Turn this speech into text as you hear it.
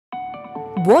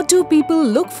What do people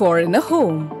look for in a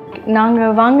home? நாங்க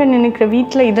வாங்க நினைக்கிற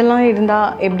வீட்ல இதெல்லாம் இருந்தா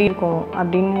எப்படி இருக்கும்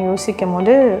அப்படினு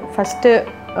யோசிக்கும்போது ஃபர்ஸ்ட்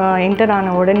என்டர்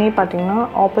ஆன உடனே பாத்தீங்கன்னா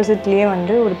ஆப்போசிட்லயே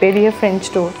வந்து ஒரு பெரிய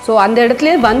ஃப்ரெஞ்ச் டோர். சோ அந்த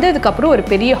இடத்துலயே வந்ததுக்கு அப்புறம் ஒரு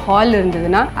பெரிய ஹால்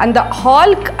இருந்ததுன்னா அந்த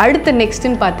ஹால்க்கு அடுத்து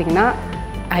நெக்ஸ்ட்னு பாத்தீங்கன்னா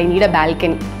I need a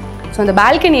balcony. So அந்த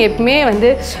பால்கனி எப்பவுமே வந்து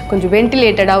கொஞ்சம்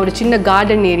வென்டிலேட்டடாக ஒரு சின்ன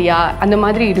கார்டன் ஏரியா அந்த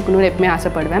மாதிரி இருக்கணும்னு எப்பவுமே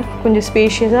ஆசைப்படுவேன். கொஞ்சம்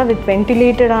ஸ்பேஷியஸாக வித்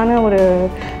வென்டிலேட்டடான ஒரு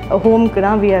ஹோம்க்கு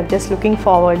தான் we are just looking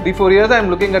forward. 3-4 years I am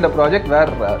looking at a project where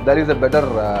there is a better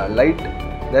light,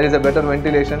 there is a better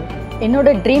ventilation. என்னோட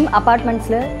ட்ரீம்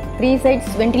அபார்ட்மெண்ட்ஸில் 3 sides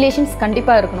வென்டிலேஷன்ஸ்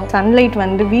கண்டிப்பாக இருக்கணும். சன்லைட்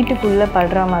வந்து வீட்டுக்குள்ளே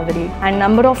படுற மாதிரி அண்ட்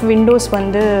நம்பர் ஆஃப் விண்டோஸ்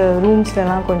வந்து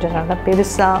ரூம்ஸ்லாம் கொஞ்சம் நல்லா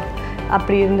பெருசாக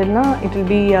அப்படி இருந்ததுன்னா it will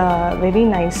be very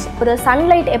nice. ஒரு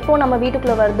சன்லைட் எப்போ நம்ம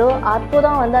வீட்டுக்குள்ளே வருதோ அப்போ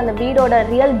தான் வந்து அந்த வீடோட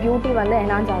ரியல் பியூட்டி வந்து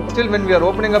என்ஹான்ஸ் ஆகும். Still when we are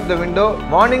opening up the window,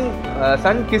 morning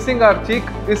sun kissing our cheek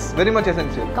is very much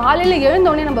essential. காலையில்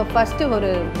எழுந்தோடனே நம்ம ஃபர்ஸ்ட்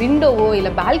ஒரு விண்டோவோ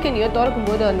இல்லை பால்கனியோ திறக்கும்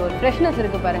போது அந்த ஒரு ஃப்ரெஷ்னஸ்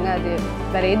இருக்கு பாருங்க, அது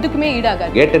வேற எதுக்குமே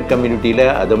ஈடாகாது. கேட்டட் கம்யூனிட்டியில்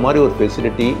அது மாதிரி ஒரு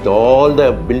facility all the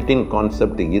built-in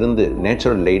concept இருந்து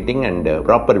natural lighting and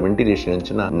proper ventilation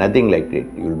இருந்துச்சுன்னா nothing like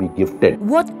it, you will be gifted.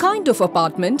 What kind of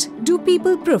apartment do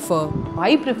people prefer?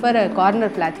 I prefer a corner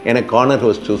flat. எனக்கு கார்னர்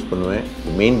ஹவுஸ் சூஸ் பண்ணுவேன்.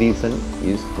 The main reason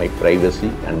is my privacy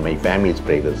and my family's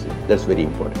privacy. That's very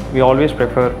important. We always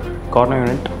prefer corner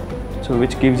unit, so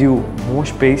which gives you more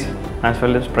space as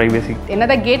well as privacy.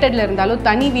 என்னதான் கேட்டட்ல இருந்தாலும்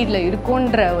தனி வீட்ல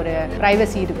இருக்குன்ற ஒரு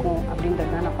privacy இருக்கும்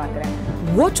அப்படின்றத நான் பார்க்குறேன்.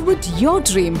 What would your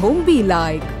dream home be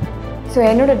like? So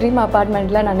என்னோட ட்ரீம்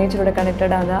அபார்ட்மெண்ட்டில் நான் நேச்சரோட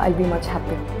கனெக்டடாக இருந்தால் I'll be much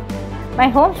happy. My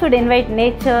home should invite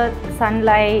nature,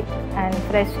 sunlight and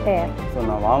fresh air. So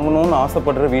நான் வாங்கணும்னு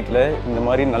ஆசைப்படுற வீட்டில் இந்த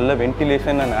மாதிரி நல்ல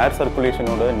வென்டிலேஷன் அண்ட் ஏர்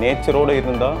சர்க்குலேஷனோட நேச்சரோடு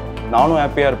இருந்தால் நானும்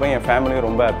ஹாப்பியாக இருப்பேன், என் ஃபேமிலியும்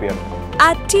ரொம்ப ஹாப்பியாக இருக்கும்.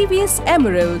 At TVS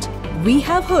Emerald, we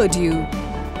have heard you.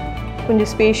 கொஞ்சம்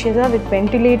ஸ்பேஷியஸாக வித்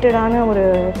வென்டிலேட்டடான ஒரு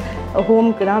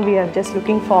ஹோம்க்கு தான் we are just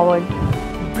looking forward.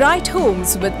 Bright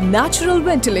homes with natural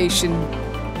ventilation.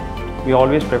 We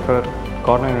always prefer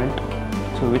corner unit,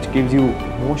 so which gives you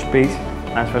more space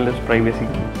as well as privacy.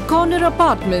 Corner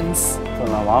apartments. So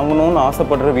நான் வாங்கணும்னு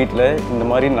ஆசைப்படுற வீட்டில் இந்த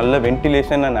மாதிரி நல்ல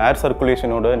வென்டிலேஷன் அண்ட் ஏர்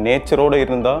சர்க்குலேஷனோட நேச்சரோடு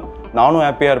இருந்தால் நானும்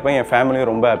ஹாப்பியாக இருப்பேன், என் ஃபேமிலியும்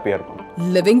ரொம்ப ஹாப்பியாக இருக்கும்.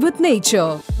 Living with nature.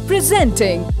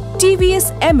 Presenting TVS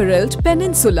Emerald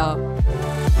Peninsula.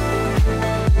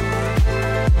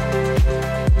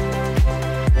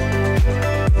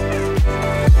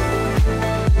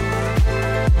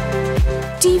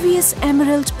 TVS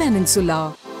Emerald Peninsula.